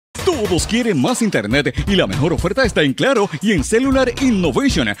Todos quieren más internet y la mejor oferta está en Claro y en Cellular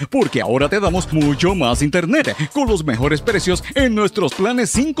Innovation, porque ahora te damos mucho más internet con los mejores precios en nuestros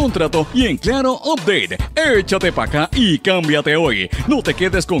planes sin contrato y en Claro Update. Échate para acá y cámbiate hoy. No te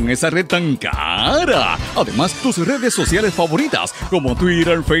quedes con esa red tan cara. Además, tus redes sociales favoritas como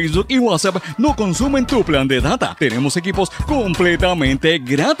Twitter, Facebook y WhatsApp no consumen tu plan de data. Tenemos equipos completamente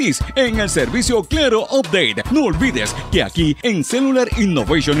gratis en el servicio Claro Update. No olvides que aquí en Cellular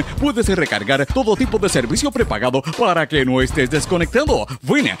Innovation puedes recargar todo tipo de servicio prepagado para que no estés desconectado.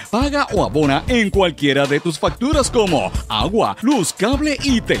 Ven, paga o abona en cualquiera de tus facturas como agua, luz, cable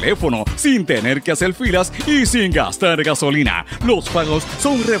y teléfono, sin tener que hacer filas y sin gastar gasolina. Los pagos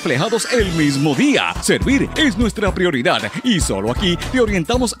son reflejados el mismo día. Servir es nuestra prioridad y solo aquí te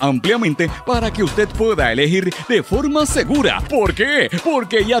orientamos ampliamente para que usted pueda elegir de forma segura. ¿Por qué?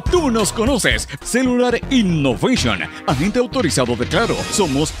 Porque ya tú nos conoces. Cellular Innovation, agente autorizado de Claro.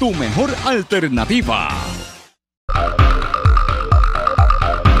 Somos tu mejor alternativa.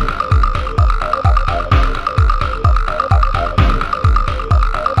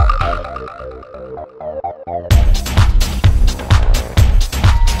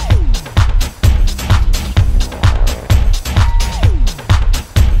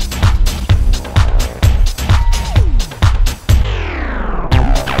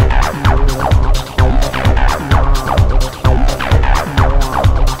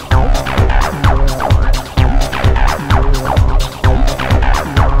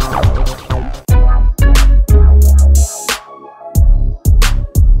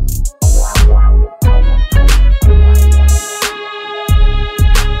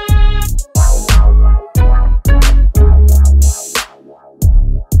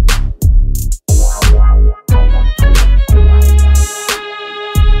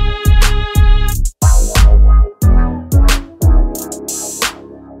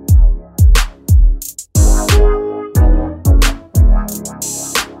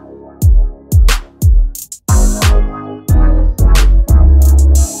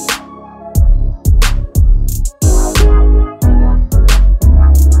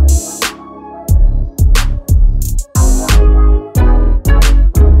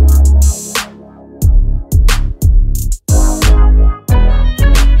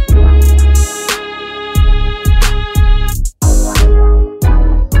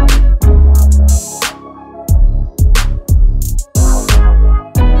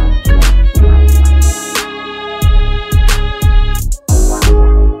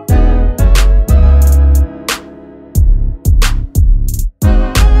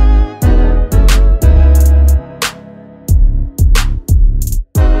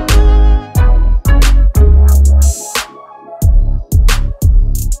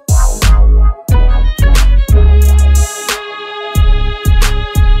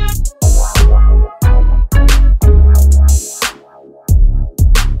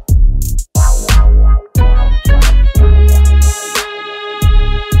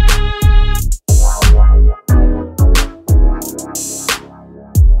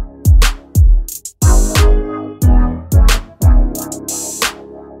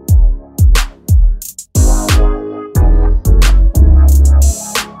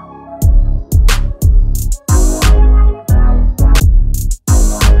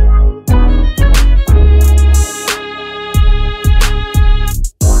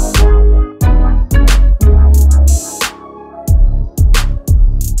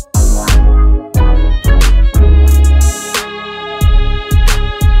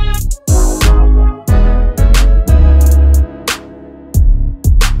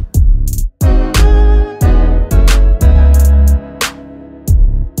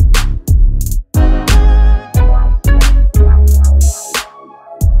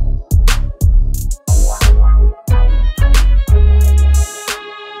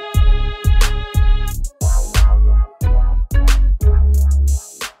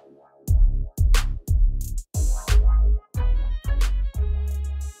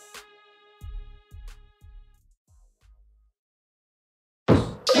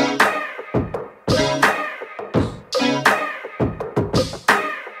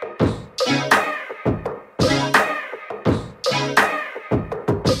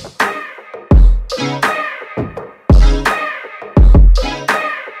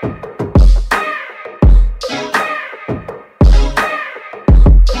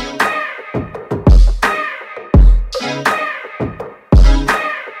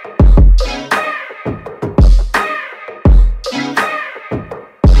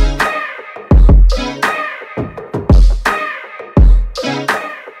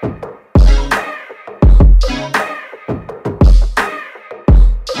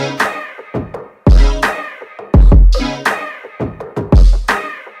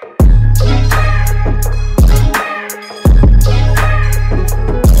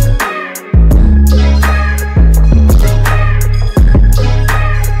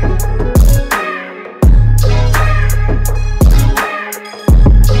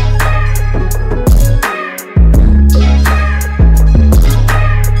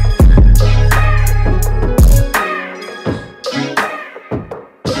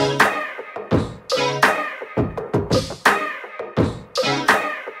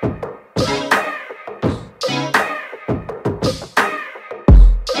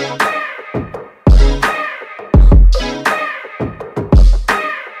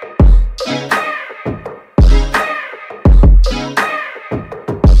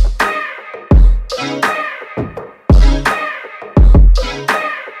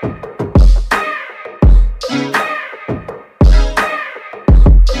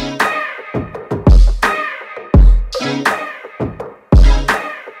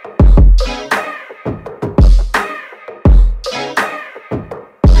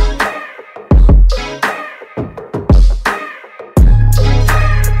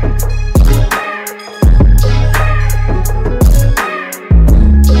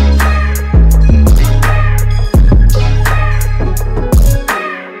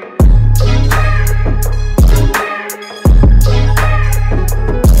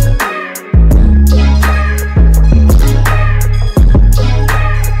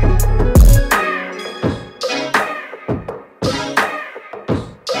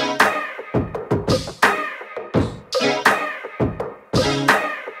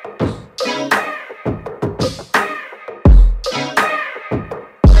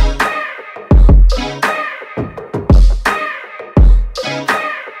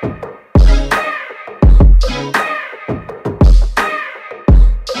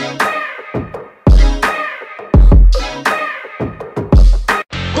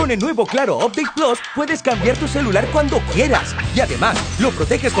 Con el nuevo Claro Update Plus puedes cambiar tu celular cuando quieras y además lo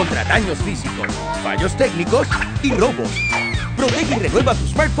proteges contra daños físicos, fallos técnicos y robos. Protege y renueva tu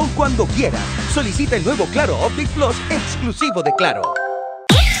smartphone cuando quieras. Solicita el nuevo Claro Update Plus exclusivo de Claro.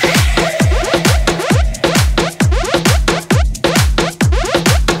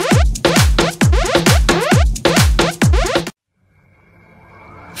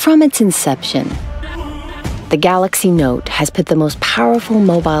 From its inception, the Galaxy Note has put the most powerful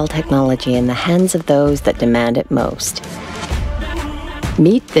mobile technology in the hands of those that demand it most.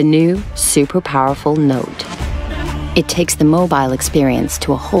 Meet the new, super powerful Note. It takes the mobile experience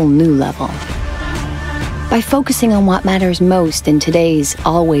to a whole new level. By focusing on what matters most in today's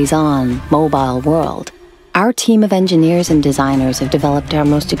always-on mobile world, our team of engineers and designers have developed our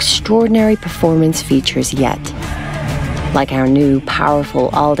most extraordinary performance features yet. Like our new powerful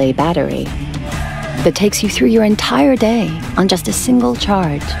all-day battery that takes you through your entire day on just a single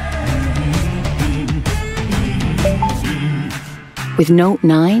charge. With Note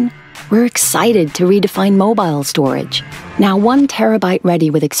 9, we're excited to redefine mobile storage. Now 1 terabyte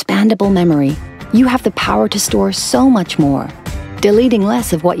ready with expandable memory, you have the power to store so much more, deleting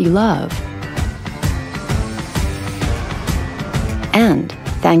less of what you love. And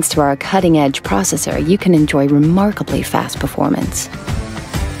thanks to our cutting-edge processor, you can enjoy remarkably fast performance.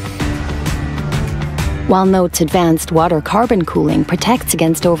 While Note's advanced water carbon cooling protects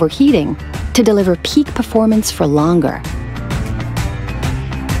against overheating to deliver peak performance for longer.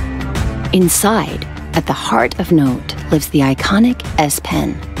 Inside, at the heart of Note, lives the iconic S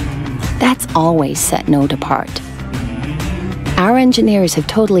Pen. That's always set Note apart. Our engineers have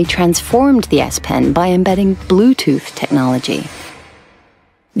totally transformed the S Pen by embedding Bluetooth technology.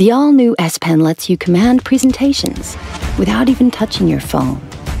 The all-new S Pen lets you command presentations without even touching your phone.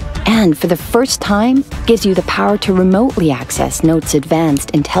 And for the first time, gives you the power to remotely access Note's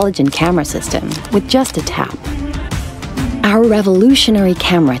advanced intelligent camera system with just a tap. Our revolutionary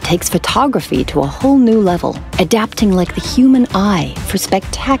camera takes photography to a whole new level, adapting like the human eye for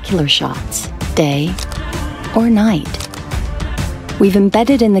spectacular shots, day or night. We've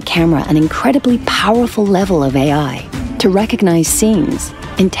embedded in the camera an incredibly powerful level of AI to recognize scenes,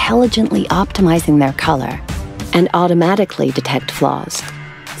 intelligently optimizing their color, and automatically detect flaws.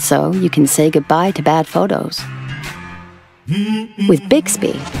 So you can say goodbye to bad photos. With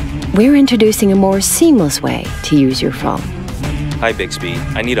Bixby, we're introducing a more seamless way to use your phone. Hi Bixby,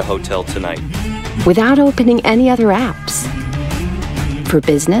 I need a hotel tonight. Without opening any other apps. For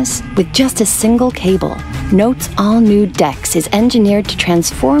business, with just a single cable, Note's all-new DeX is engineered to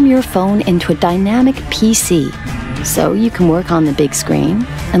transform your phone into a dynamic PC, so you can work on the big screen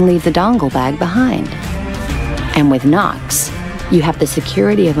and leave the dongle bag behind. And with Knox, you have the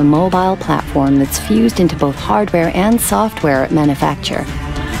security of a mobile platform that's fused into both hardware and software at manufacture.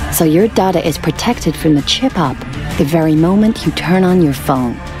 So your data is protected from the chip up the very moment you turn on your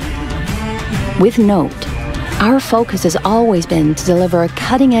phone. With Note, our focus has always been to deliver a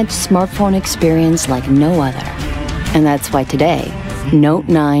cutting-edge smartphone experience like no other. And that's why today, Note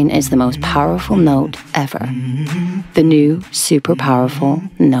 9 is the most powerful Note ever. The new super powerful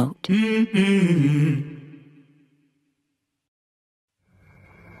Note.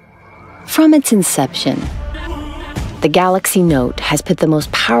 From its inception, the Galaxy Note has put the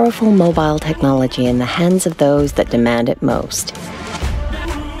most powerful mobile technology in the hands of those that demand it most.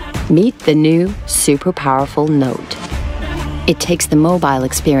 Meet the new super powerful Note. It takes the mobile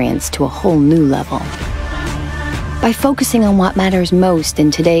experience to a whole new level. By focusing on what matters most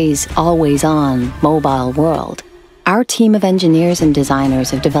in today's always-on mobile world, our team of engineers and designers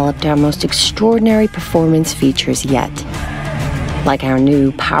have developed our most extraordinary performance features yet. Like our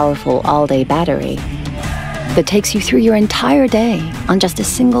new powerful all-day battery that takes you through your entire day on just a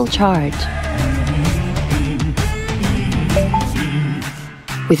single charge.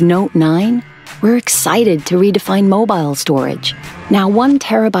 With Note 9, we're excited to redefine mobile storage. Now 1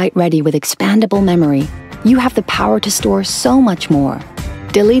 terabyte ready with expandable memory, you have the power to store so much more,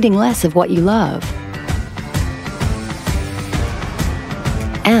 deleting less of what you love.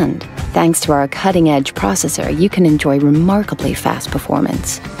 And thanks to our cutting-edge processor, you can enjoy remarkably fast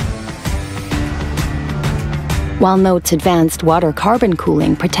performance. While Note's advanced water carbon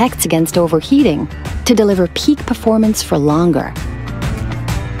cooling protects against overheating to deliver peak performance for longer.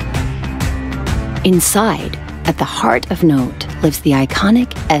 Inside, at the heart of Note, lives the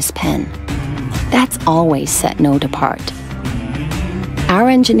iconic S Pen. That's always set Note apart. Our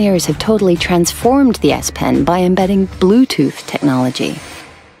engineers have totally transformed the S Pen by embedding Bluetooth technology.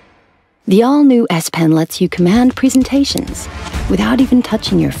 The all-new S Pen lets you command presentations without even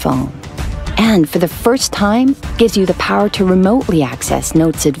touching your phone. And for the first time, gives you the power to remotely access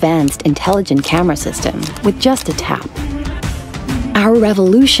Note's advanced intelligent camera system with just a tap. Our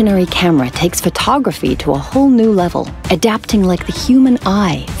revolutionary camera takes photography to a whole new level, adapting like the human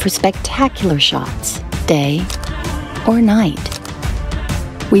eye for spectacular shots, day or night.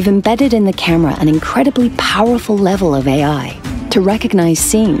 We've embedded in the camera an incredibly powerful level of AI to recognize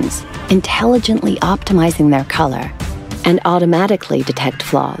scenes, intelligently optimizing their color, and automatically detect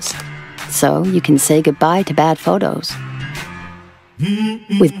flaws. So you can say goodbye to bad photos.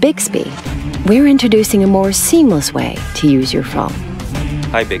 With Bixby, we're introducing a more seamless way to use your phone.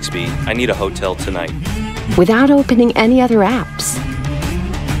 Hi, Bixby. I need a hotel tonight. Without opening any other apps.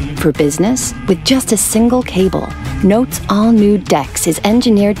 For business, with just a single cable, Note's all-new DeX is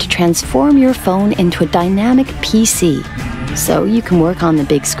engineered to transform your phone into a dynamic PC, so you can work on the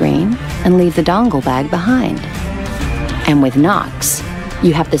big screen and leave the dongle bag behind. And with Knox,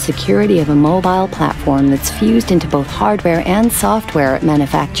 you have the security of a mobile platform that's fused into both hardware and software at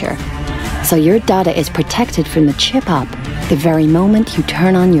manufacture. So your data is protected from the chip up the very moment you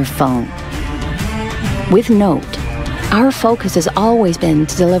turn on your phone. With Note, our focus has always been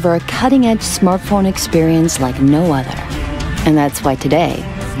to deliver a cutting-edge smartphone experience like no other. And that's why today,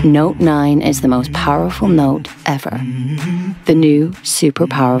 Note 9 is the most powerful Note ever. The new super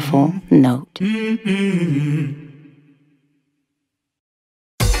powerful Note.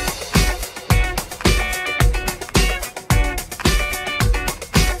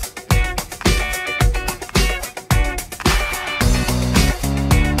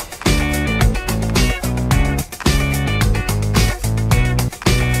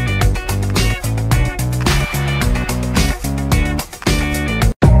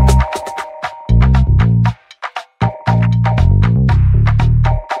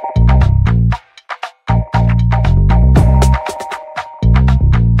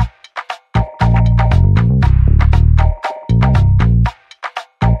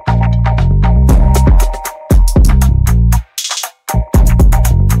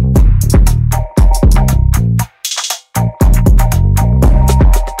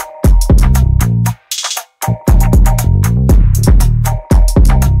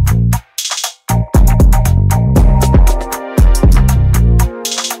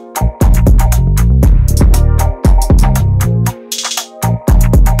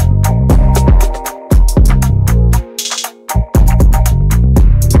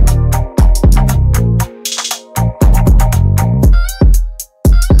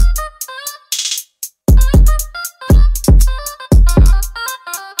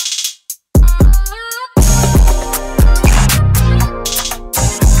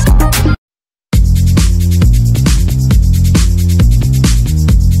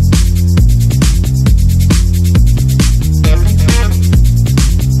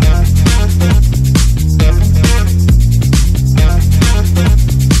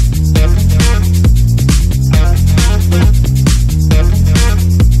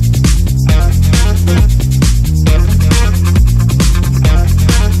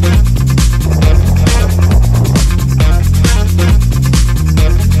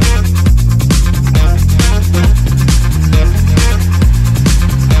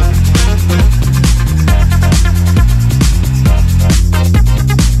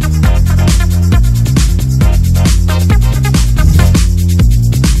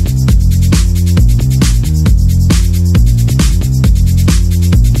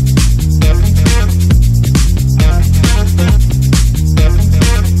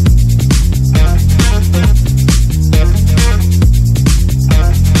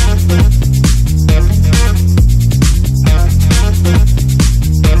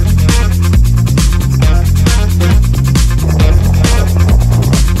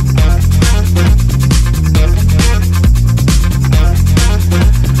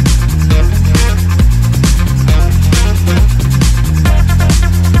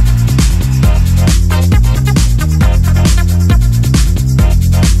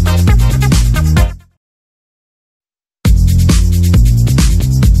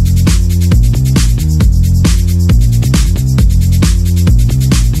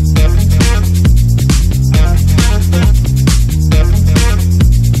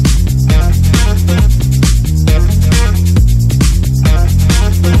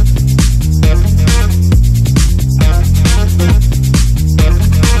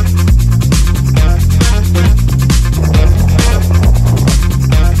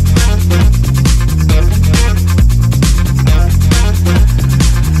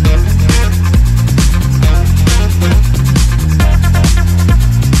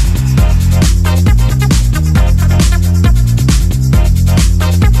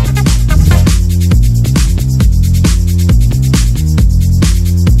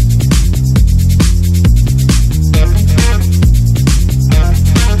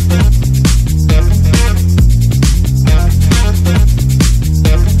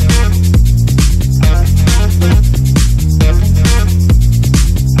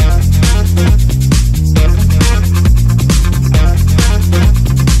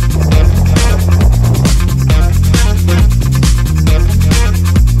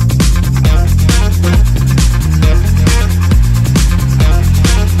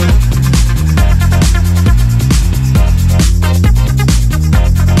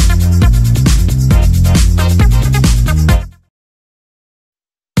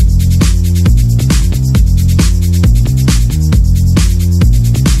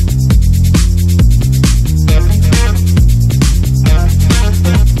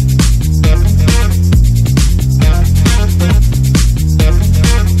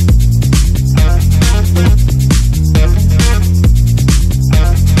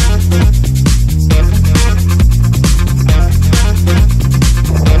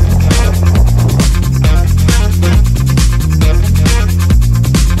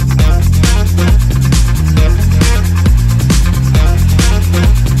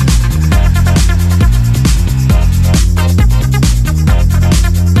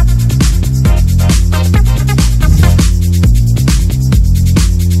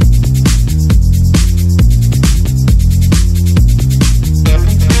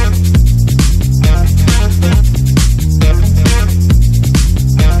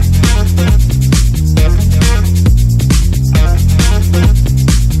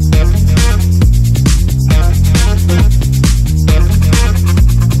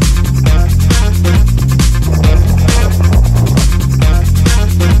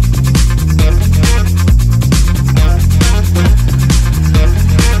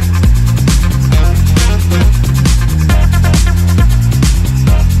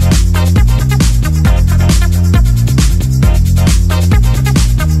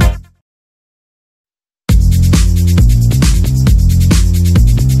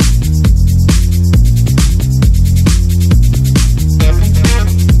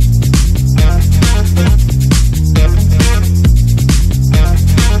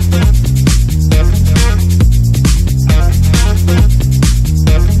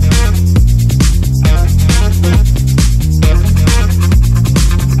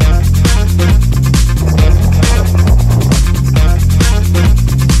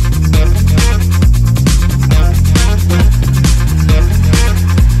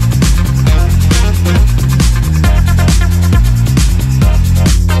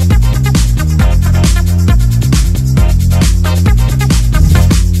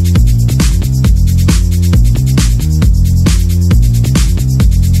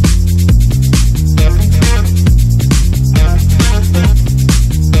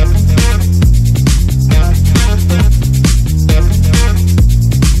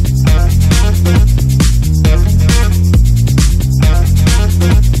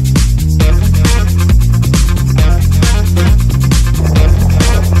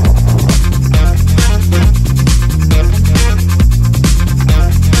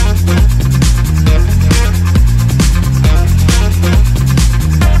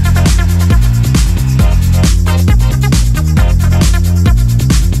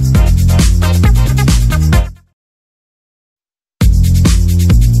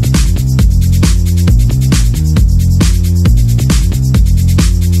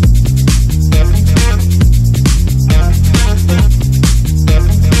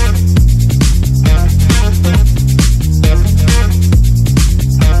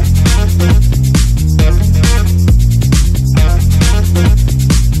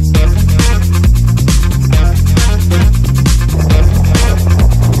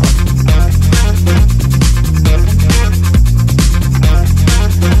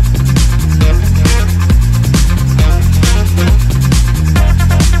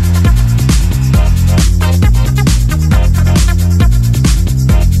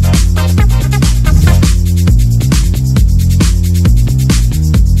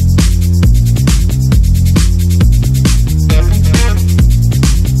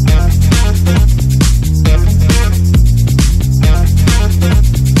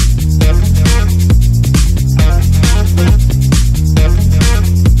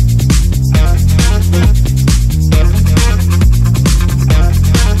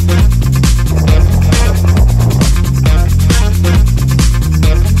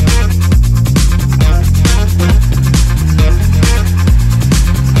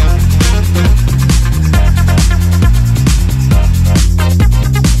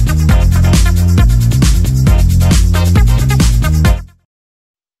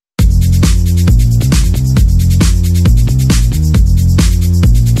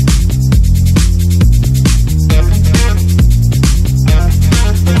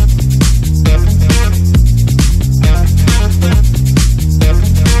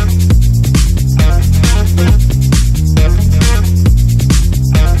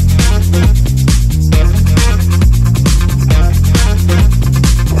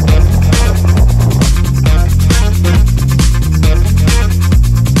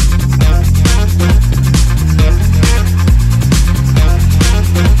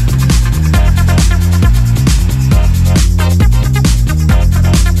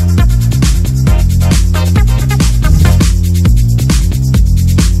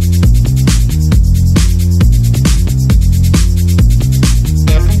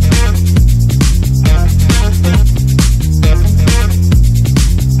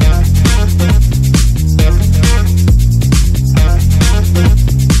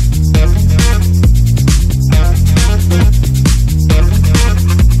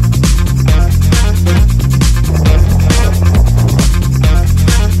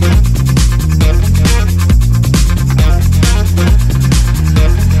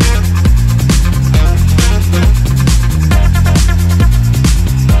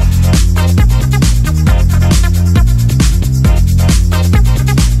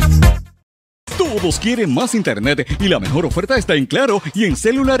 Todos quieren más internet y la mejor oferta está en Claro y en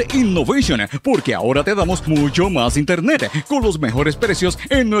Cellular Innovation, porque ahora te damos mucho más internet con los mejores precios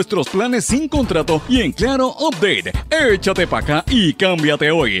en nuestros planes sin contrato y en Claro Update. Échate para acá y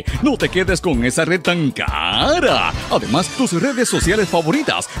cámbiate hoy. No te quedes con esa red tan cara. Además, tus redes sociales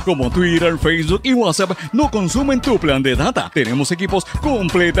favoritas como Twitter, Facebook y WhatsApp no consumen tu plan de data. Tenemos equipos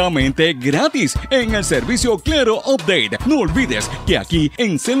completamente gratis en el servicio Claro Update. No olvides que aquí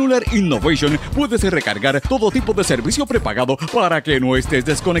en Cellular Innovation puedes recargar todo tipo de servicio prepagado para que no estés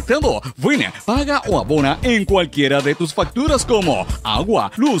desconectado. Ven, paga o abona en cualquiera de tus facturas como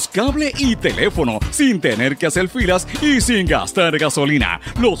agua, luz, cable y teléfono, sin tener que hacer filas y sin gastar gasolina.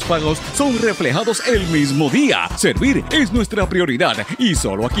 Los pagos son reflejados el mismo día. Servir es nuestra prioridad y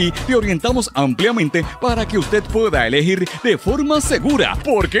solo aquí te orientamos ampliamente para que usted pueda elegir de forma segura.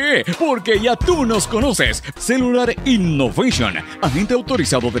 ¿Por qué? Porque ya tú nos conoces. Cellular Innovation, agente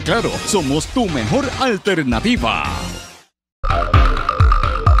autorizado de Claro. Somos tu mejor alternativa.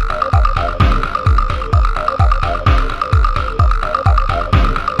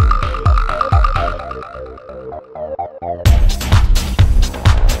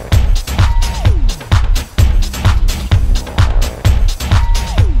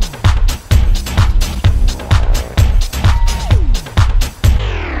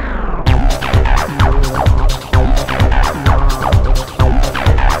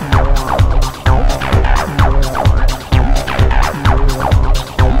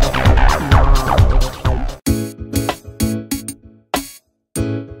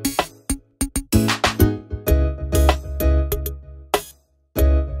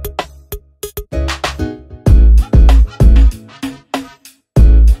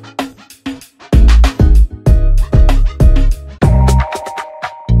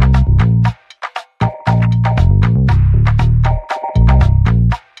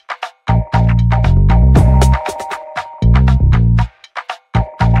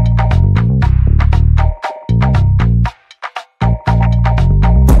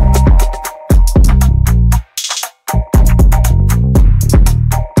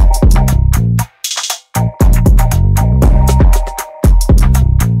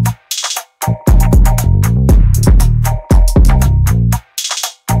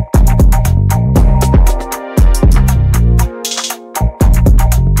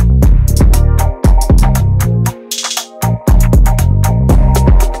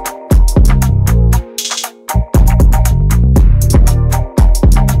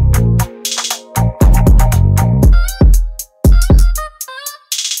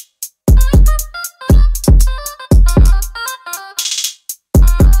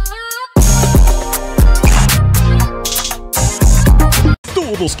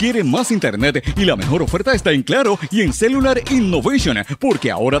 Todos quieren más internet y la mejor oferta está en Claro y en Cellular Innovation, porque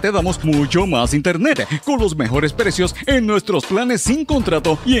ahora te damos mucho más internet con los mejores precios en nuestros planes sin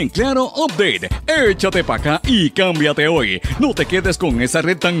contrato y en Claro Update. Échate para acá y cámbiate hoy. No te quedes con esa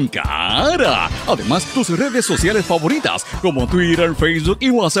red tan cara. Además, tus redes sociales favoritas como Twitter, Facebook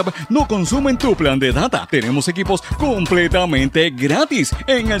y WhatsApp no consumen tu plan de data. Tenemos equipos completamente gratis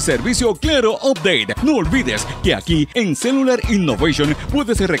en el servicio Claro Update. No olvides que aquí en Cellular Innovation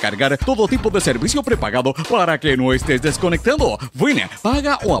puedes recargar todo tipo de servicio prepagado para que no estés desconectado. Ven,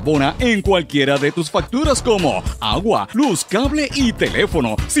 paga o abona en cualquiera de tus facturas como agua, luz, cable y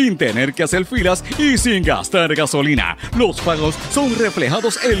teléfono, sin tener que hacer filas y sin gastar gasolina. Los pagos son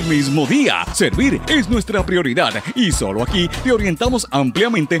reflejados el mismo día. Servir es nuestra prioridad y solo aquí te orientamos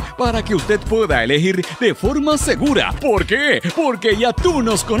ampliamente para que usted pueda elegir de forma segura. ¿Por qué? Porque ya tú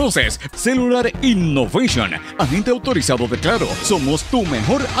nos conoces. Cellular Innovation, agente autorizado de Claro. Somos tu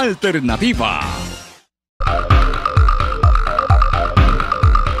mejor alternativa.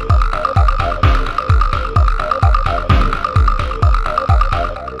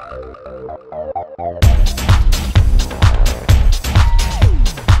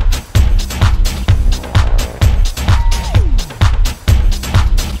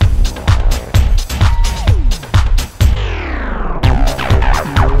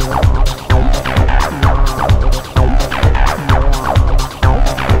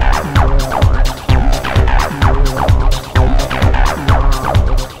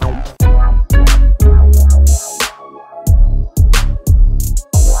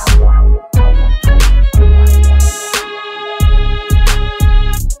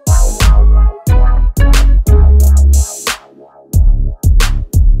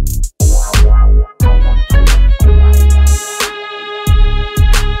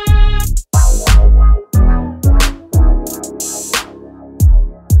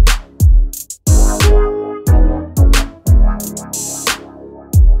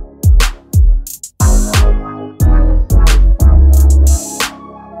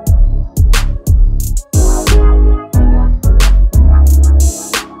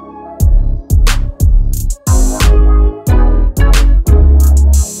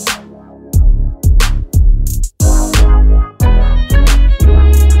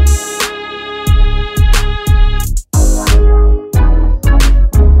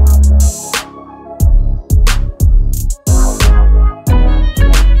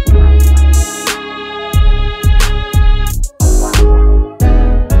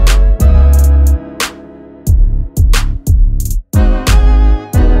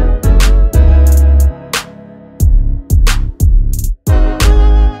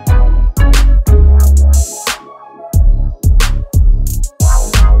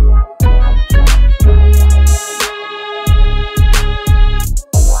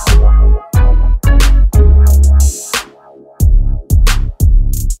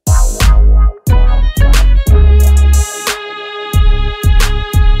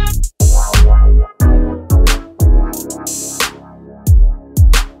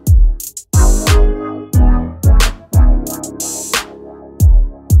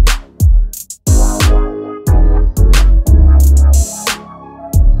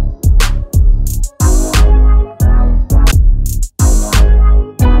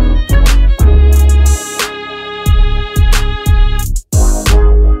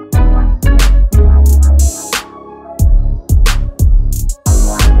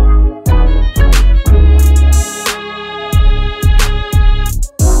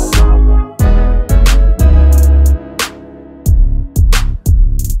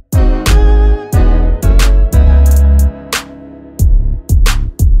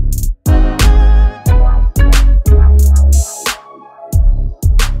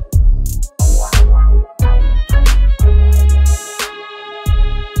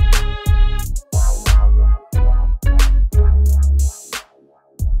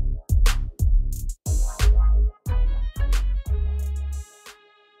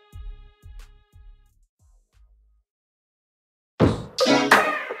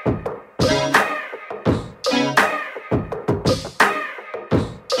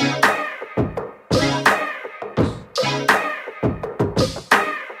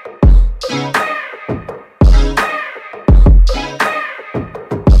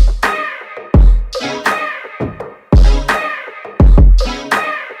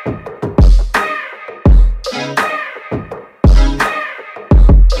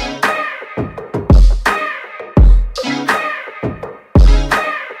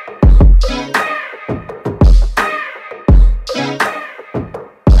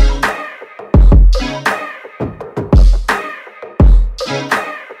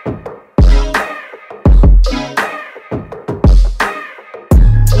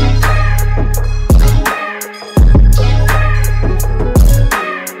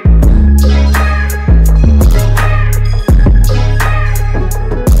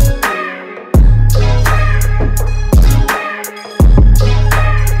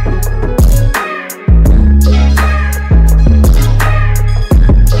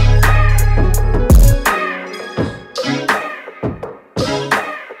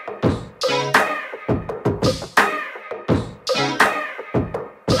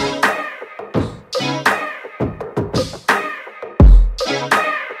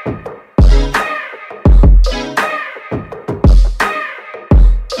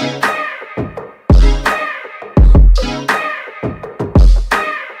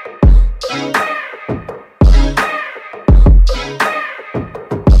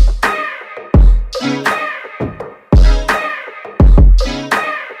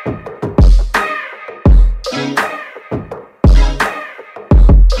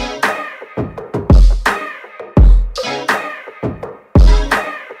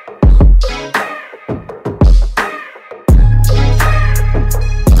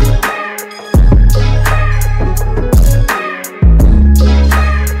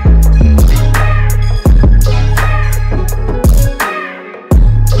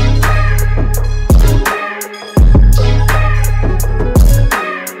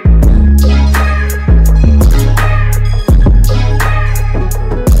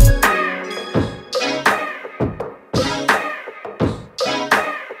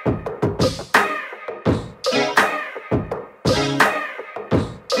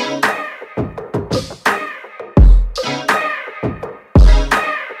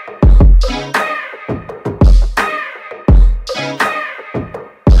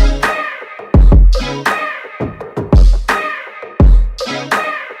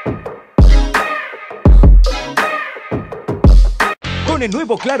 el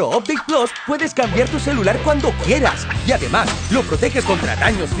nuevo Claro Update Plus puedes cambiar tu celular cuando quieras y además lo proteges contra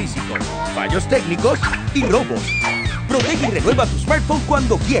daños físicos, fallos técnicos y robos. Protege y renueva tu smartphone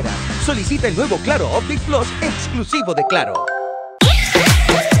cuando quieras. Solicita el nuevo Claro Update Plus exclusivo de Claro.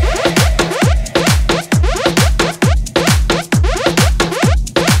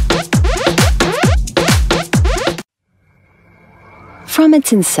 From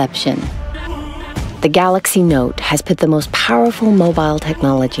its inception, the Galaxy Note has put the most powerful mobile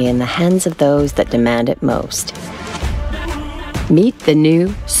technology in the hands of those that demand it most. Meet the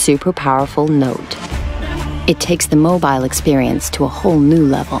new, super powerful Note. It takes the mobile experience to a whole new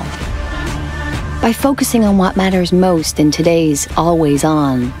level. By focusing on what matters most in today's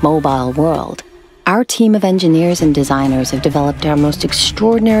always-on mobile world, our team of engineers and designers have developed our most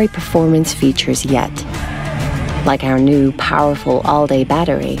extraordinary performance features yet. Like our new powerful all-day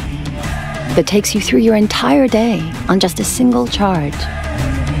battery that takes you through your entire day on just a single charge.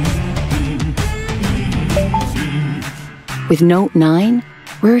 With Note 9,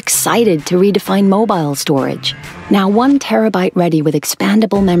 we're excited to redefine mobile storage. Now 1 terabyte ready with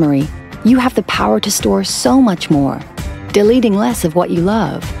expandable memory, you have the power to store so much more, deleting less of what you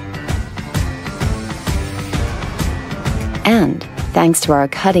love. And thanks to our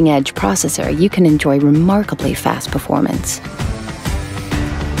cutting-edge processor, you can enjoy remarkably fast performance.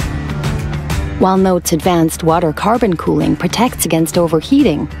 While Note's advanced water carbon cooling protects against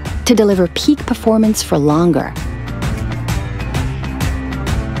overheating to deliver peak performance for longer.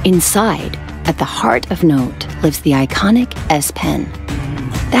 Inside, at the heart of Note, lives the iconic S Pen.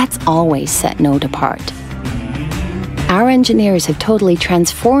 That's always set Note apart. Our engineers have totally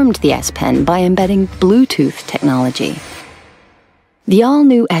transformed the S Pen by embedding Bluetooth technology. The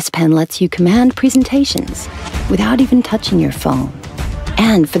all-new S Pen lets you command presentations without even touching your phone.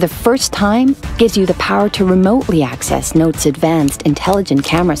 And for the first time, gives you the power to remotely access Note's advanced intelligent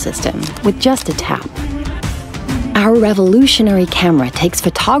camera system with just a tap. Our revolutionary camera takes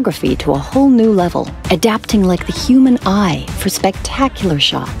photography to a whole new level, adapting like the human eye for spectacular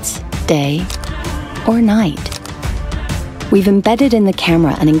shots, day or night. We've embedded in the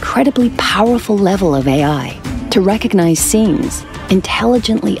camera an incredibly powerful level of AI to recognize scenes,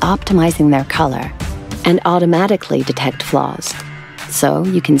 intelligently optimizing their color, and automatically detect flaws. So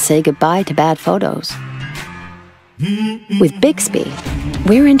you can say goodbye to bad photos. With Bixby,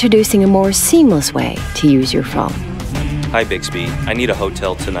 we're introducing a more seamless way to use your phone. Hi, Bixby. I need a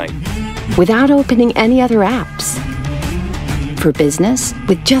hotel tonight. Without opening any other apps. For business,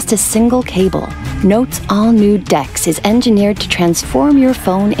 with just a single cable, Note's all-new DeX is engineered to transform your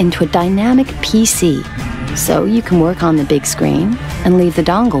phone into a dynamic PC, so you can work on the big screen and leave the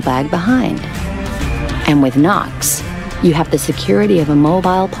dongle bag behind. And with Knox, you have the security of a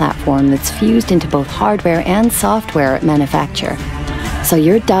mobile platform that's fused into both hardware and software at manufacture. So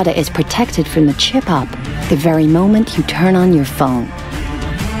your data is protected from the chip up the very moment you turn on your phone.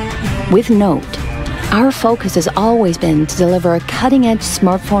 With Note, our focus has always been to deliver a cutting-edge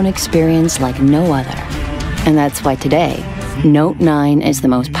smartphone experience like no other. And that's why today, Note 9 is the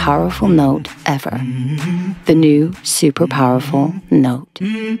most powerful Note ever. The new super powerful Note.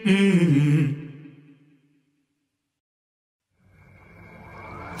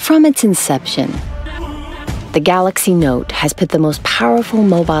 From its inception, the Galaxy Note has put the most powerful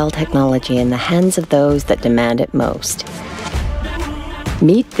mobile technology in the hands of those that demand it most.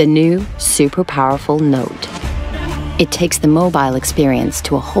 Meet the new super powerful Note. It takes the mobile experience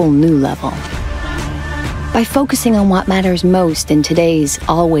to a whole new level. By focusing on what matters most in today's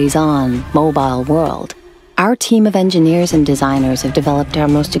always-on mobile world, our team of engineers and designers have developed our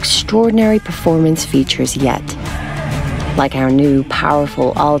most extraordinary performance features yet. Like our new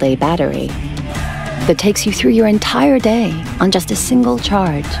powerful all-day battery that takes you through your entire day on just a single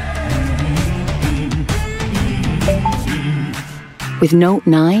charge. With Note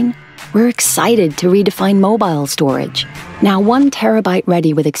 9, we're excited to redefine mobile storage. Now 1 terabyte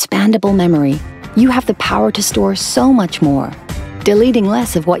ready with expandable memory, you have the power to store so much more, deleting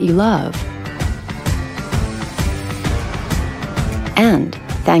less of what you love. And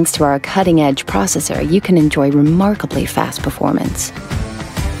thanks to our cutting-edge processor, you can enjoy remarkably fast performance.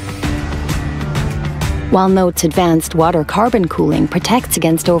 While Note's advanced water carbon cooling protects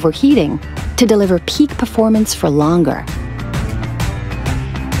against overheating to deliver peak performance for longer.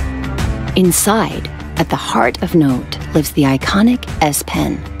 Inside, at the heart of Note, lives the iconic S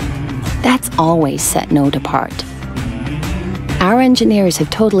Pen. That's always set Note apart. Our engineers have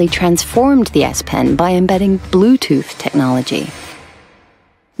totally transformed the S Pen by embedding Bluetooth technology.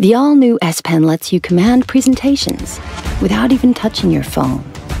 The all-new S Pen lets you command presentations without even touching your phone.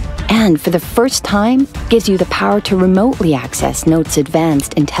 And for the first time, gives you the power to remotely access Note's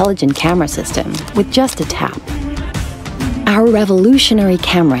advanced intelligent camera system with just a tap. Our revolutionary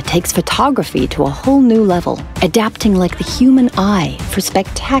camera takes photography to a whole new level, adapting like the human eye for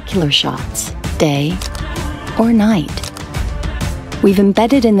spectacular shots, day or night. We've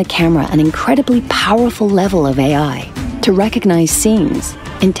embedded in the camera an incredibly powerful level of AI to recognize scenes,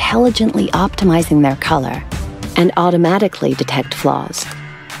 intelligently optimizing their color, and automatically detect flaws,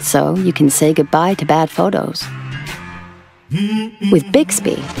 so you can say goodbye to bad photos. With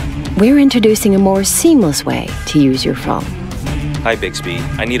Bixby, we're introducing a more seamless way to use your phone. Hi, Bixby.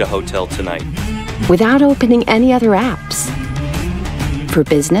 I need a hotel tonight. Without opening any other apps. For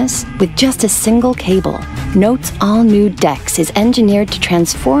business, with just a single cable, Note's all-new DeX is engineered to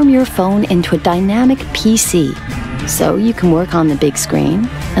transform your phone into a dynamic PC, so you can work on the big screen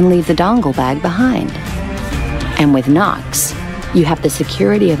and leave the dongle bag behind. And with Knox, you have the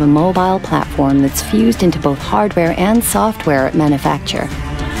security of a mobile platform that's fused into both hardware and software at manufacture.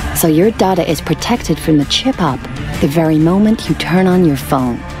 So your data is protected from the chip up the very moment you turn on your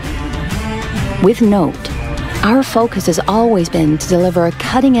phone. With Note, our focus has always been to deliver a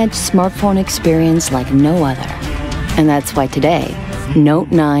cutting-edge smartphone experience like no other. And that's why today,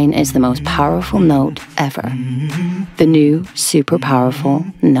 Note 9 is the most powerful Note ever. The new super powerful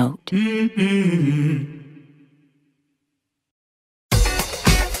Note.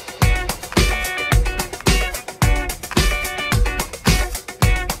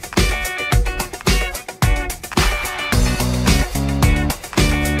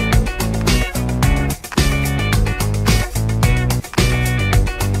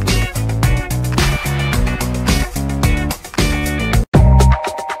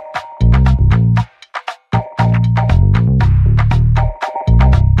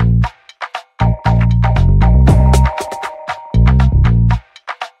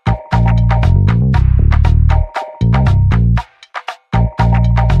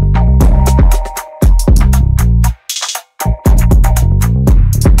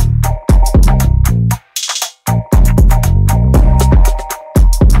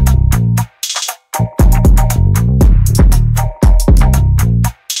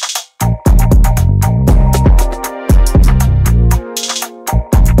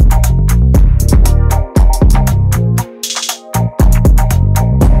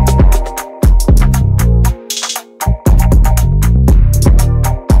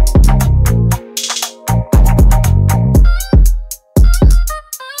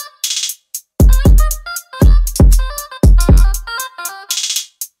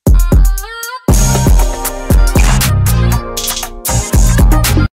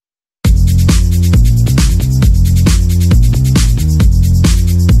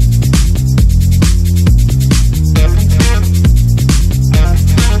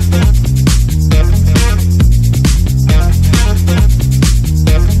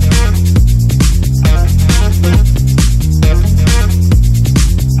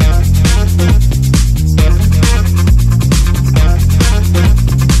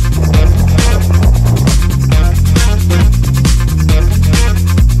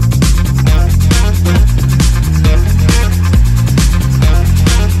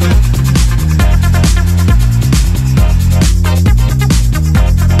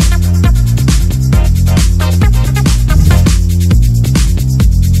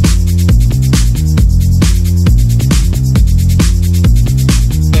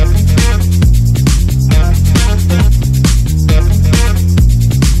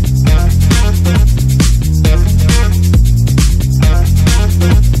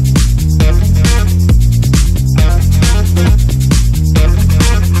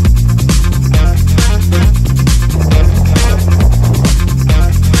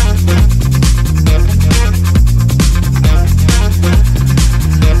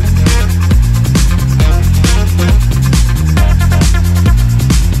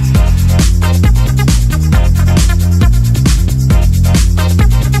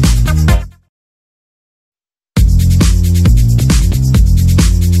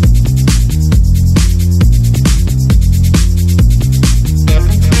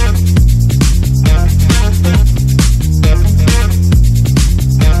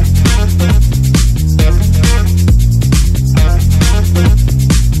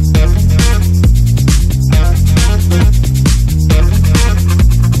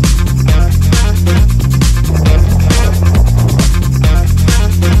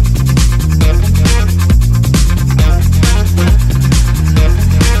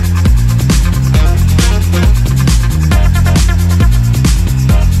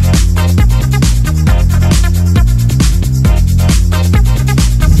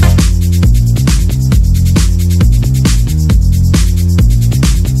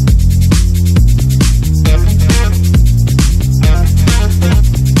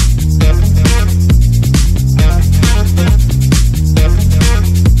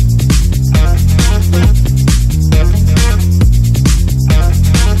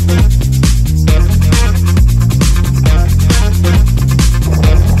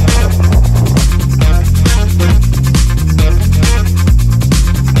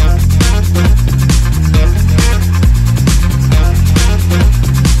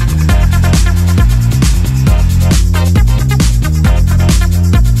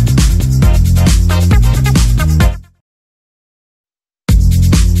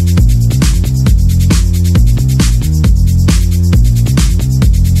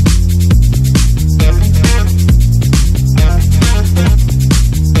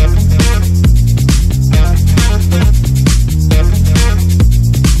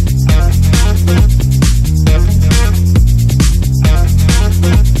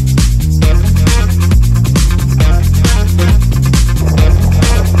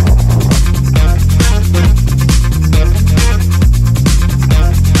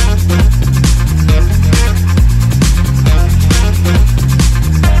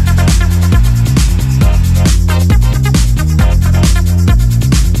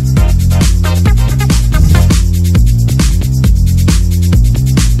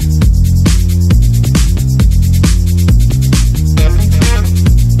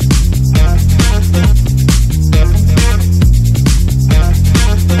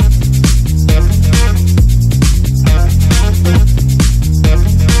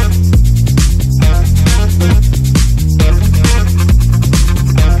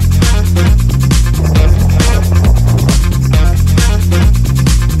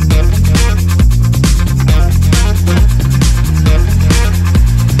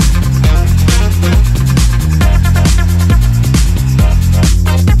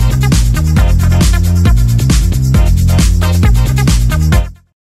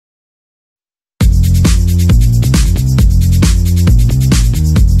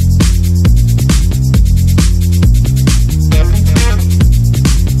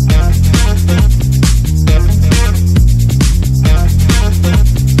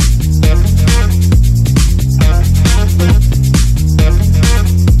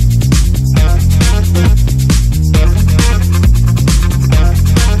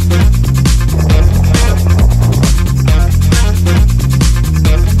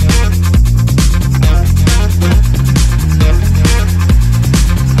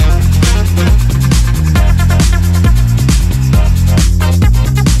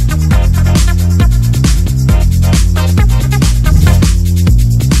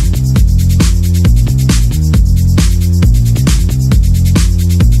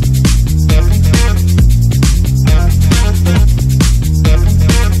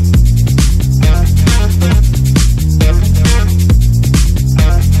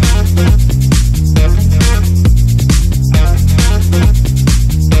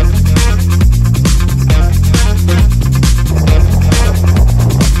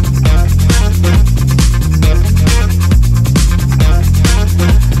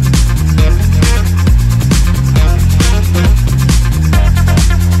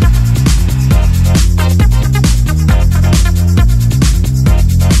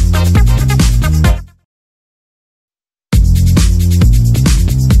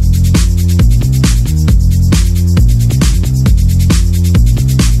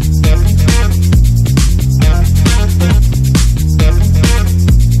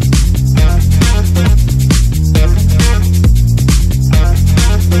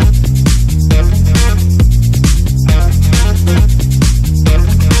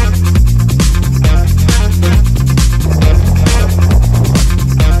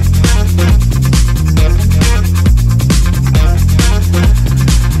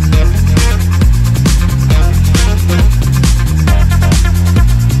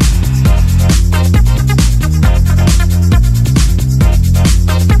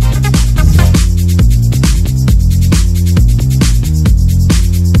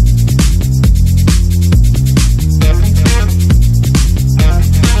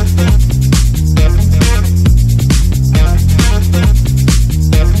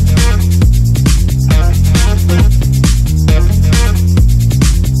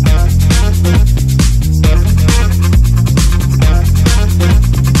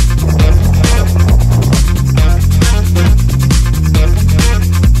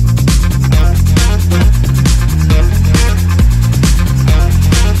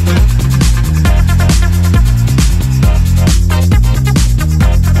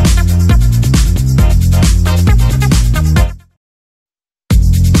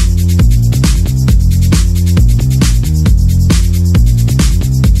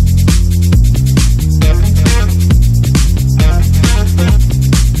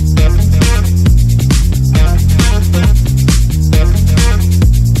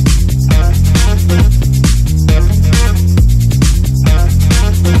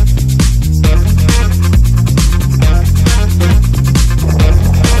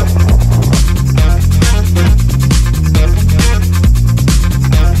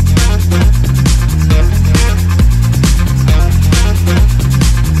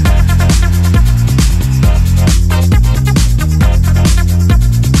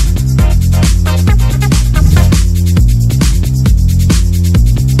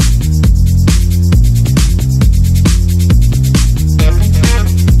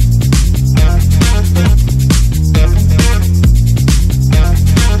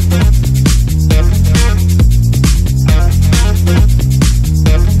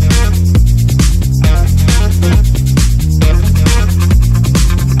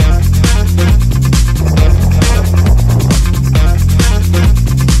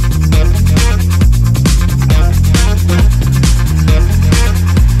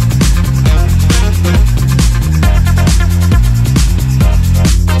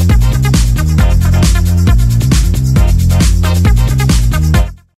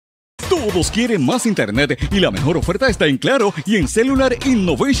 Todos quieren más internet y la mejor oferta está en Claro y en Cellular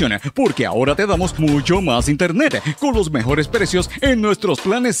Innovation, porque ahora te damos mucho más internet con los mejores precios en nuestros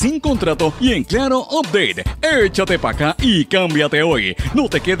planes sin contrato y en Claro Update. Échate para acá y cámbiate hoy. No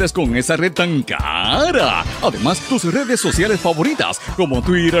te quedes con esa red tan cara. Además, tus redes sociales favoritas como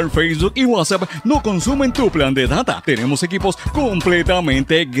Twitter, Facebook y WhatsApp no consumen tu plan de data. Tenemos equipos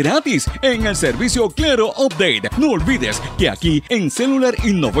completamente gratis en el servicio Claro Update. No olvides que aquí en Cellular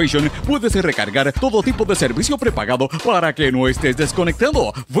Innovation puedes recargar todo tipo de servicio prepagado para que no estés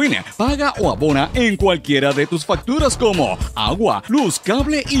desconectado. Ven, paga o abona en cualquiera de tus facturas como agua, luz,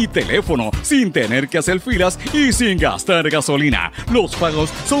 cable y teléfono, sin tener que hacer filas y sin gastar gasolina. Los pagos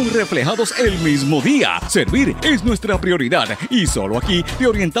son reflejados el mismo día. Servir es nuestra prioridad y solo aquí te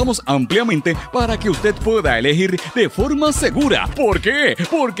orientamos ampliamente para que usted pueda elegir de forma segura. ¿Por qué?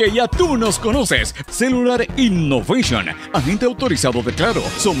 Porque ya tú nos conoces. Cellular Innovation, agente autorizado de Claro.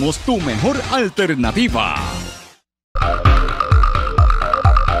 Somos tu mejor alternativa.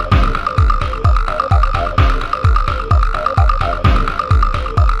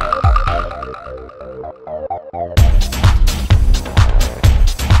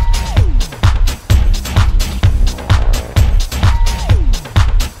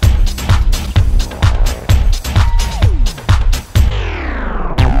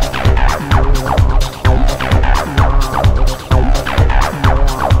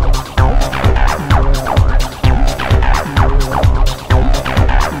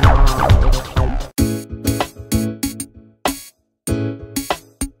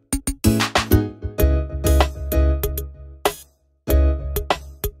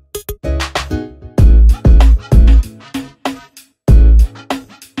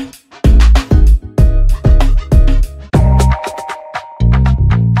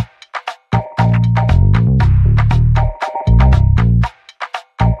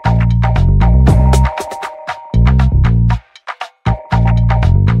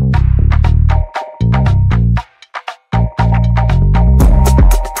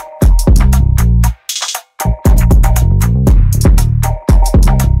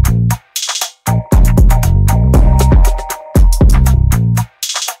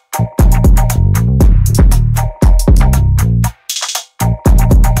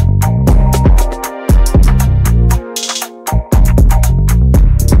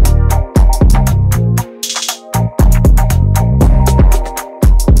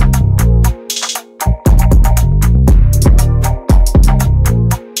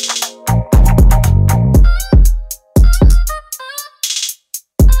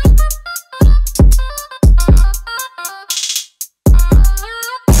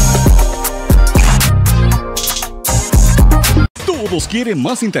 Todos quieren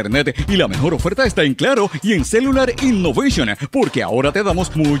más internet y la mejor oferta está en Claro y en Cellular Innovation, porque ahora te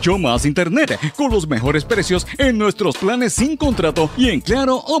damos mucho más internet con los mejores precios en nuestros planes sin contrato y en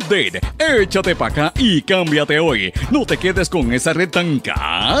Claro Update. Échate para acá y cámbiate hoy. No te quedes con esa red tan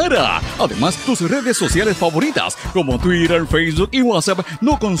cara. Además, tus redes sociales favoritas como Twitter, Facebook y WhatsApp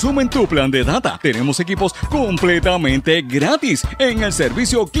no consumen tu plan de data. Tenemos equipos completamente gratis en el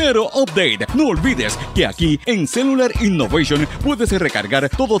servicio Claro Update. No olvides que aquí en Cellular Innovation puedes recargar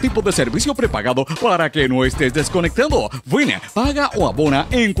todo tipo de servicio prepagado para que no estés desconectado. Ven, paga o abona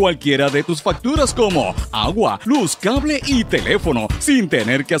en cualquiera de tus facturas como agua, luz, cable y teléfono, sin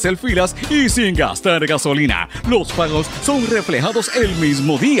tener que hacer filas y sin gastar gasolina. Los pagos son reflejados el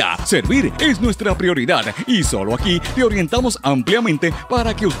mismo día. Servir es nuestra prioridad y solo aquí te orientamos ampliamente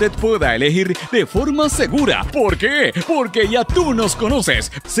para que usted pueda elegir de forma segura. ¿Por qué? Porque ya tú nos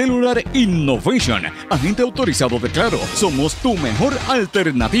conoces. Cellular Innovation, agente autorizado de Claro. Somos tu mejor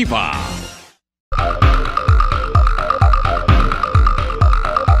alternativa.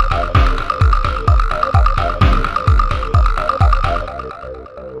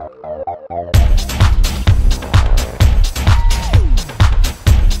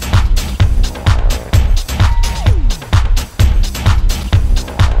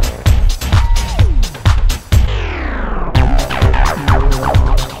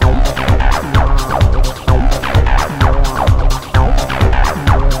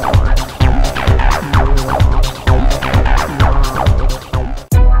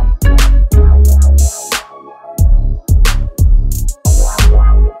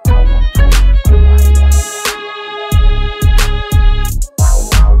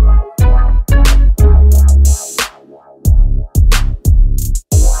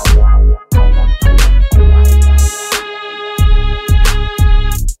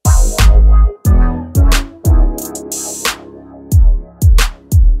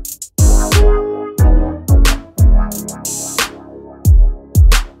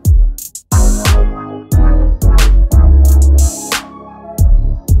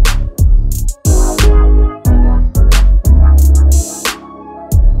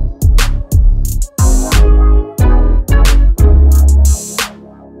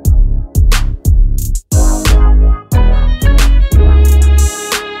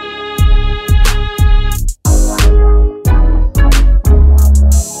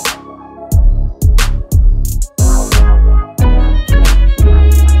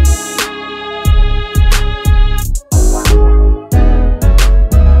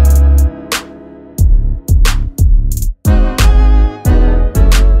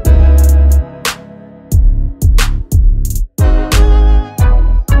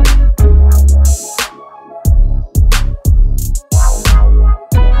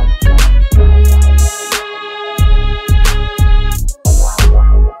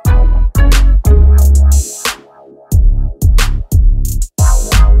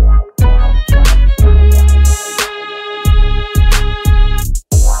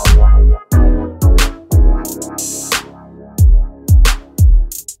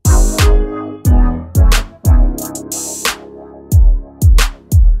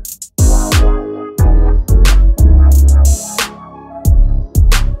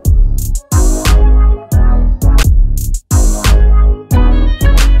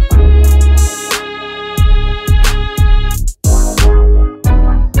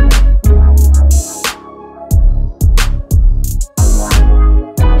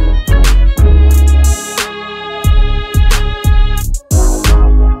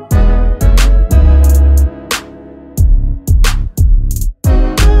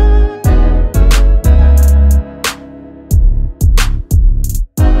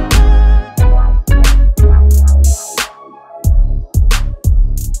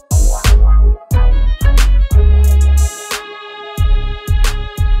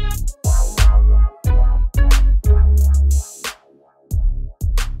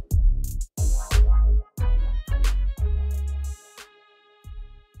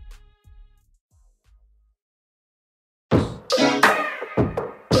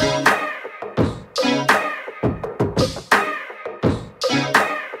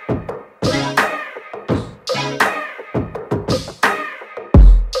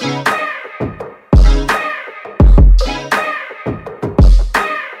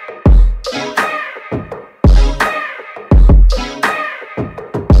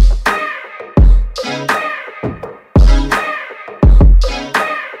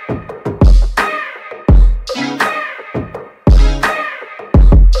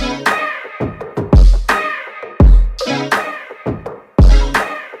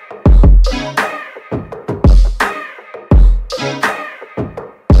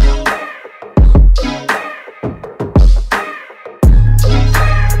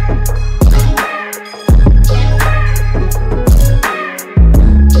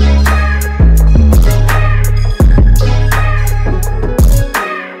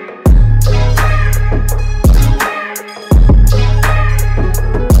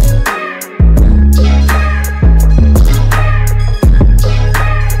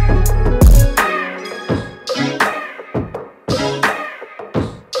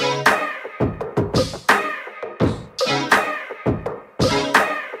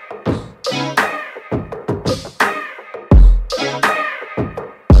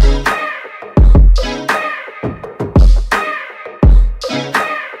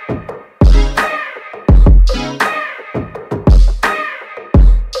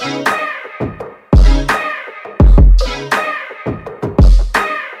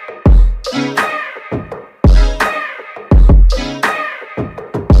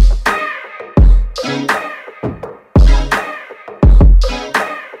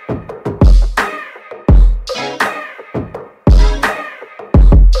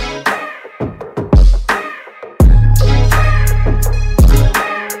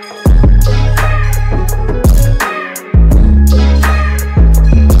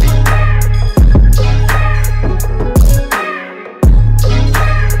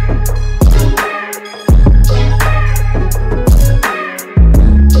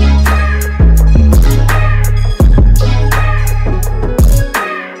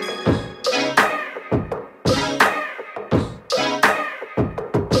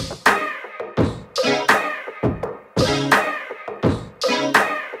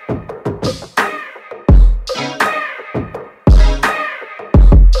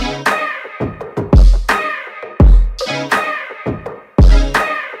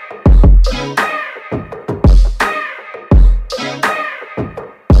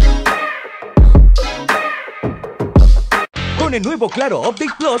 Con el nuevo Claro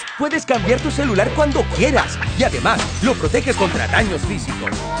Update Plus puedes cambiar tu celular cuando quieras y además lo proteges contra daños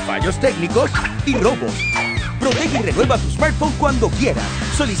físicos, fallos técnicos y robos. Protege y renueva tu smartphone cuando quieras.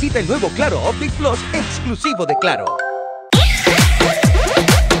 Solicita el nuevo Claro Update Plus exclusivo de Claro.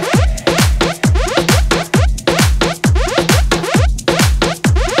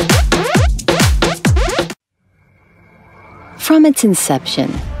 From its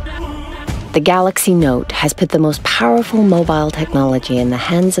inception, the Galaxy Note has put the most powerful mobile technology in the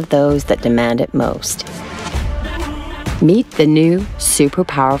hands of those that demand it most. Meet the new, super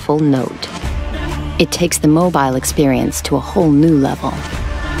powerful Note. It takes the mobile experience to a whole new level.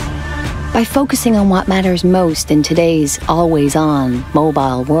 By focusing on what matters most in today's always-on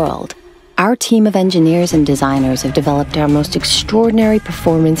mobile world, our team of engineers and designers have developed our most extraordinary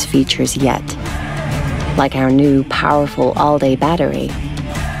performance features yet. Like our new powerful all-day battery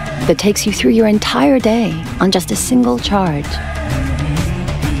that takes you through your entire day on just a single charge.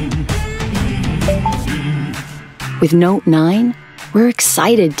 With Note 9, we're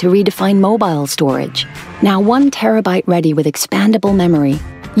excited to redefine mobile storage. Now 1 terabyte ready with expandable memory,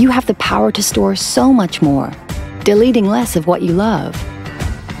 you have the power to store so much more, deleting less of what you love.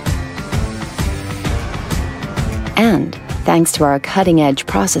 And thanks to our cutting-edge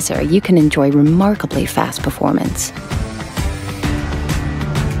processor, you can enjoy remarkably fast performance.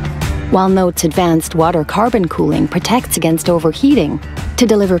 While Note's advanced water carbon cooling protects against overheating to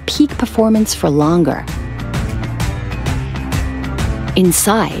deliver peak performance for longer.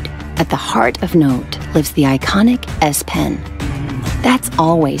 Inside, at the heart of Note, lives the iconic S Pen. That's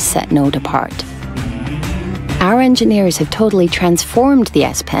always set Note apart. Our engineers have totally transformed the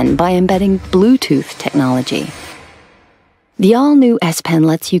S Pen by embedding Bluetooth technology. The all-new S Pen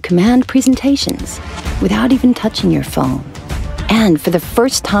lets you command presentations without even touching your phone. And for the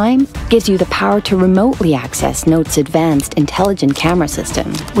first time, gives you the power to remotely access Note's advanced intelligent camera system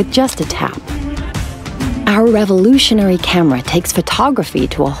with just a tap. Our revolutionary camera takes photography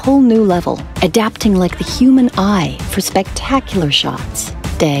to a whole new level, adapting like the human eye for spectacular shots,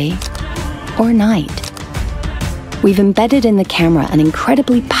 day or night. We've embedded in the camera an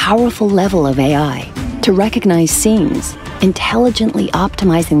incredibly powerful level of AI to recognize scenes, intelligently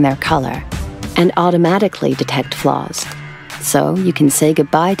optimizing their color, and automatically detect flaws, so you can say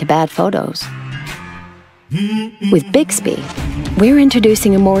goodbye to bad photos. With Bixby, we're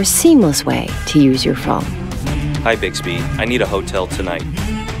introducing a more seamless way to use your phone. Hi Bixby, I need a hotel tonight.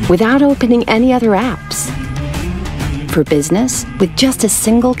 Without opening any other apps. For business, with just a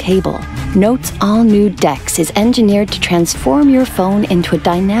single cable, Note's all-new DeX is engineered to transform your phone into a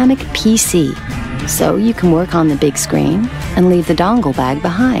dynamic PC, so you can work on the big screen and leave the dongle bag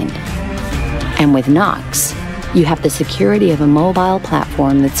behind. And with Knox, you have the security of a mobile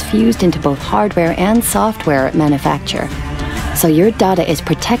platform that's fused into both hardware and software at manufacture. So your data is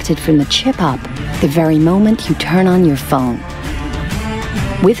protected from the chip up the very moment you turn on your phone.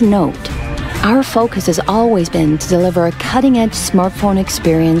 With Note, our focus has always been to deliver a cutting-edge smartphone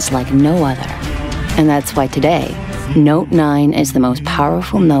experience like no other. And that's why today, Note 9 is the most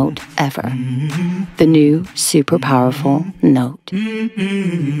powerful Note ever. The new, super powerful Note.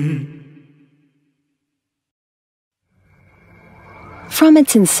 From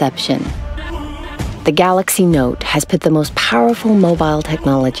its inception, the Galaxy Note has put the most powerful mobile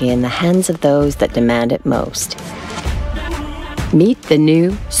technology in the hands of those that demand it most. Meet the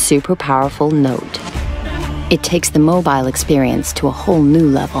new, super powerful Note. It takes the mobile experience to a whole new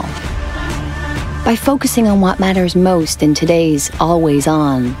level. By focusing on what matters most in today's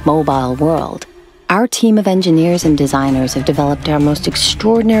always-on mobile world, our team of engineers and designers have developed our most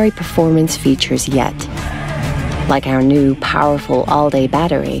extraordinary performance features yet. Like our new powerful all-day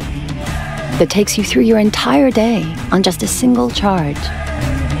battery that takes you through your entire day on just a single charge.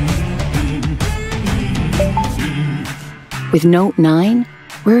 With Note 9,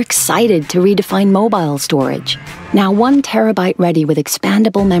 we're excited to redefine mobile storage. Now 1 terabyte ready with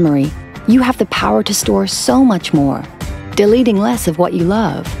expandable memory, you have the power to store so much more, deleting less of what you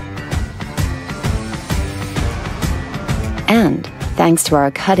love. And thanks to our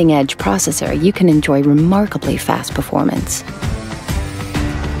cutting-edge processor, you can enjoy remarkably fast performance.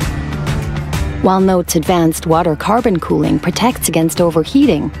 While Note's advanced water carbon cooling protects against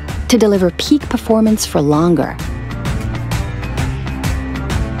overheating to deliver peak performance for longer.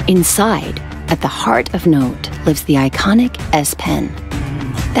 Inside, at the heart of Note, lives the iconic S Pen.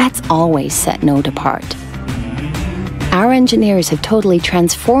 That's always set Note apart. Our engineers have totally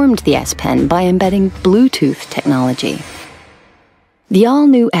transformed the S Pen by embedding Bluetooth technology. The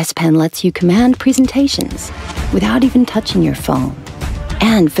all-new S Pen lets you command presentations without even touching your phone.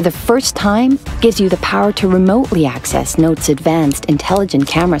 And for the first time, gives you the power to remotely access Note's advanced intelligent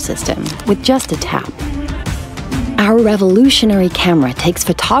camera system with just a tap. Our revolutionary camera takes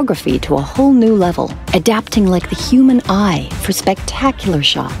photography to a whole new level, adapting like the human eye for spectacular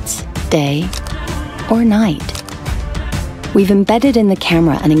shots, day or night. We've embedded in the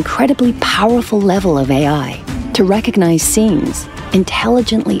camera an incredibly powerful level of AI to recognize scenes,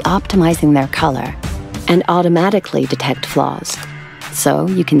 intelligently optimizing their color, and automatically detect flaws. So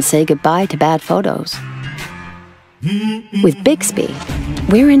you can say goodbye to bad photos. With Bixby,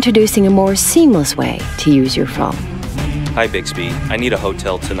 we're introducing a more seamless way to use your phone. Hi, Bixby. I need a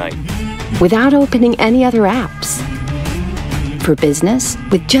hotel tonight. Without opening any other apps. For business,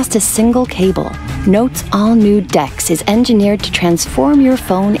 with just a single cable, Note's all-new DeX is engineered to transform your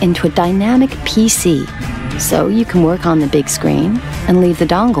phone into a dynamic PC, so you can work on the big screen and leave the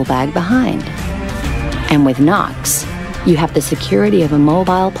dongle bag behind. And with Knox, you have the security of a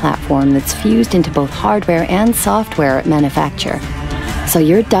mobile platform that's fused into both hardware and software at manufacture. So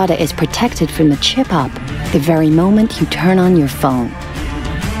your data is protected from the chip up the very moment you turn on your phone.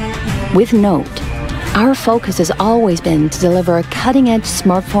 With Note, our focus has always been to deliver a cutting-edge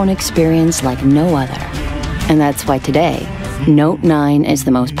smartphone experience like no other. And that's why today, Note 9 is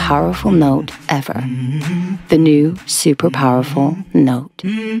the most powerful Note ever. The new super powerful Note.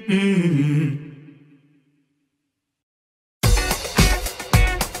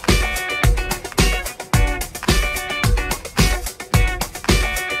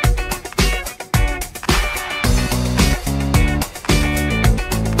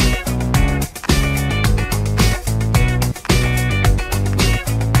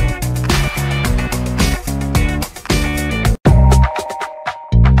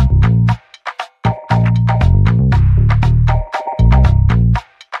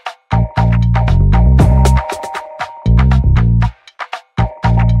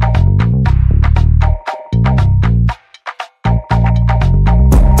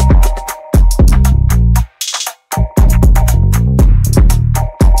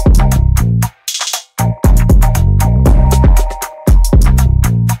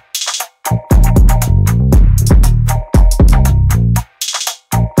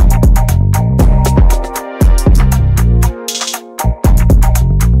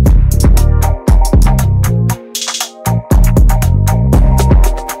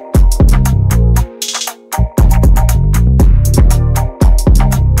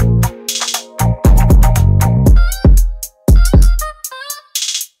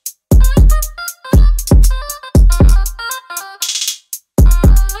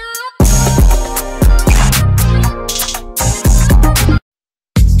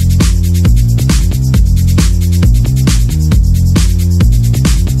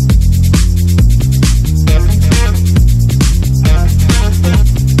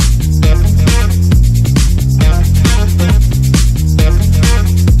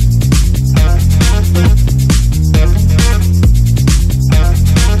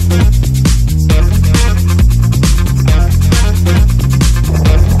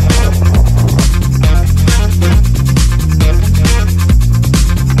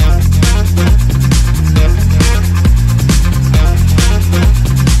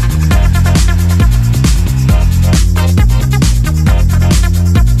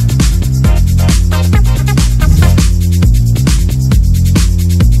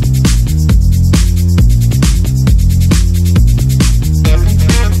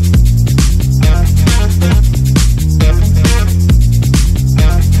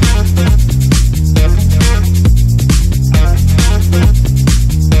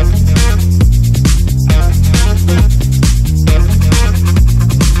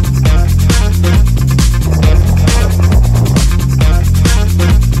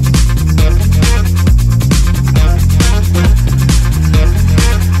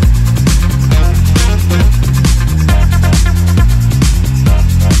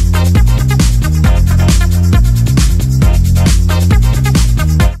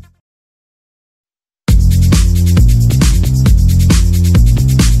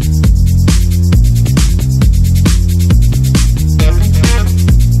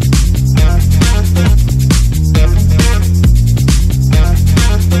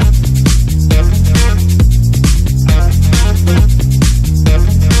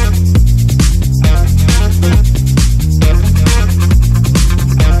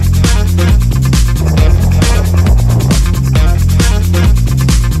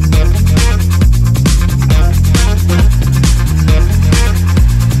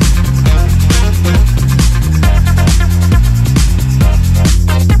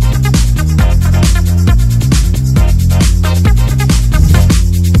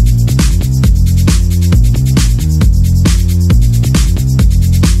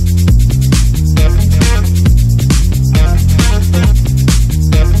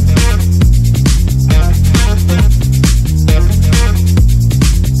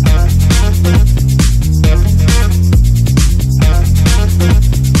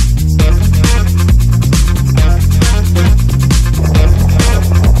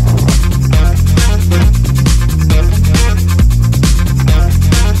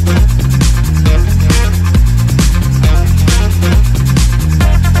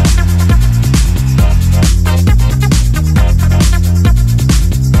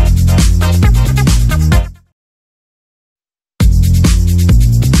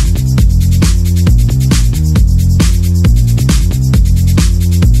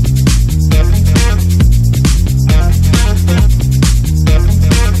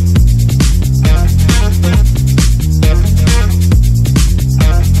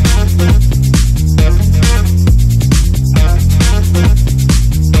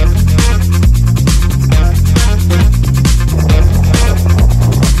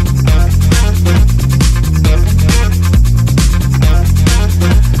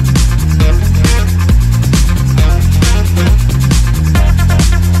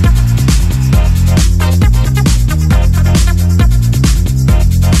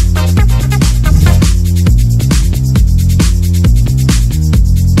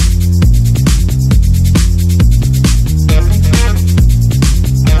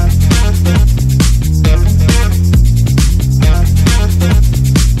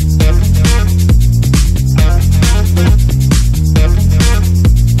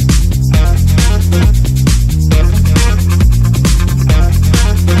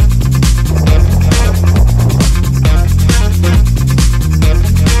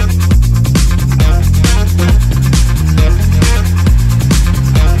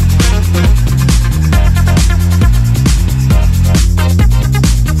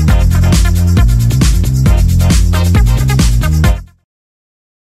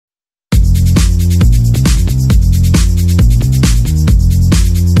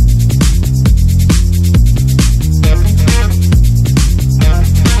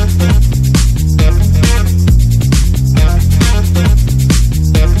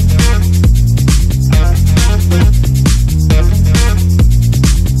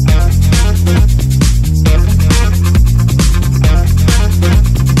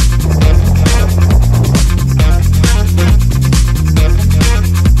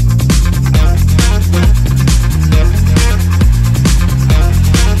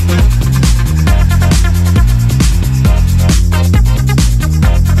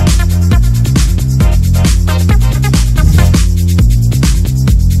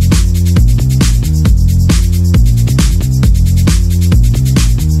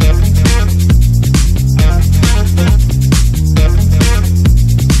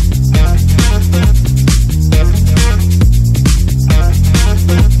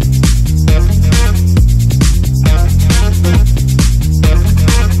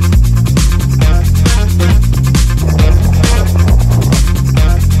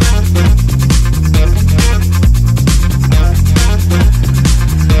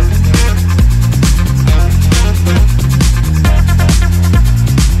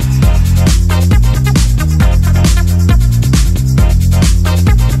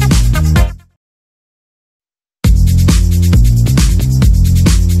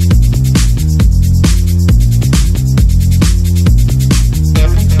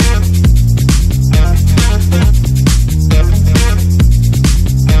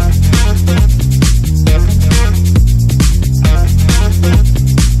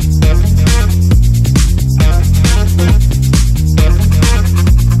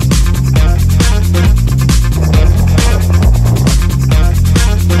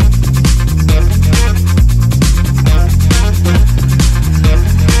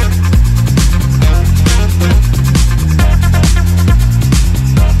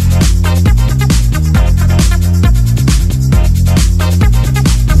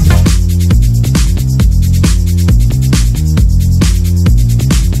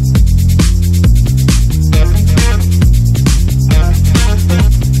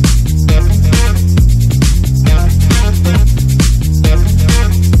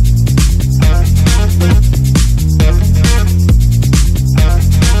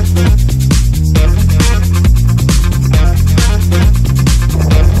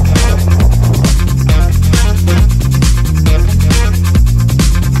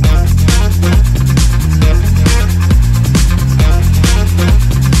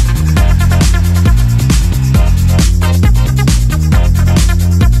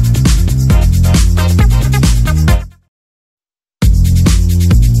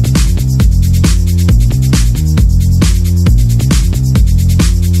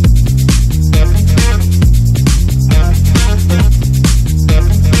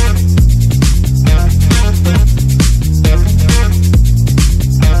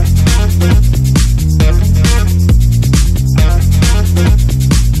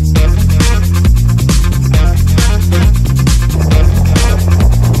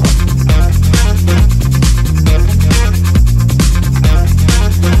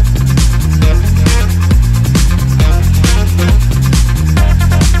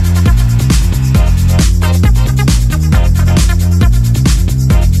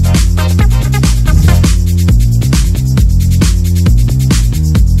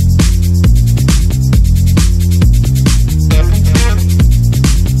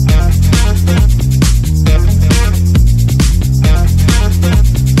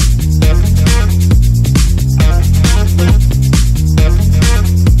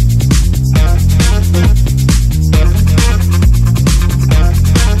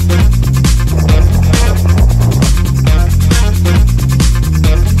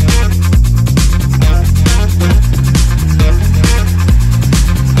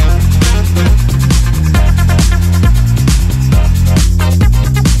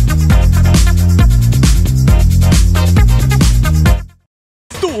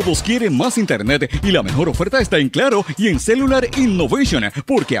 Todos quieren más internet y la mejor oferta está en Claro y en Cellular Innovation,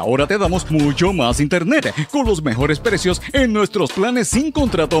 porque ahora te damos mucho más internet con los mejores precios en nuestros planes sin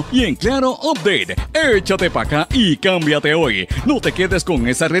contrato y en Claro Update. Échate para acá y cámbiate hoy. No te quedes con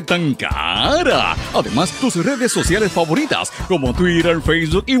esa red tan cara. Además, tus redes sociales favoritas como Twitter,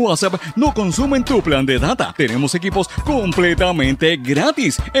 Facebook y WhatsApp no consumen tu plan de data. Tenemos equipos completamente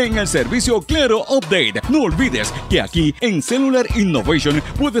gratis en el servicio Claro Update. No olvides que aquí en Cellular Innovation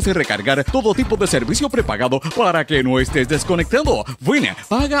puedes recargar todo tipo de servicio prepagado para que no estés desconectado. Ven,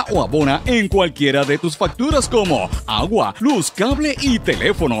 paga o abona en cualquiera de tus facturas como agua, luz, cable y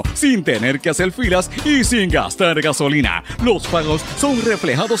teléfono, sin tener que hacer filas y sin gastar gasolina. Los pagos son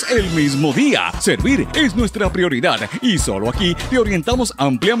reflejados el mismo día. Servir es nuestra prioridad y solo aquí te orientamos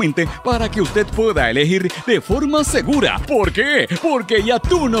ampliamente para que usted pueda elegir de forma segura. ¿Por qué? Porque ya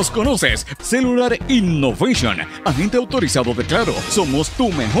tú nos conoces. Cellular Innovation, agente autorizado de Claro. Somos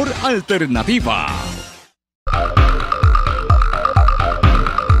tu mejor alternativa.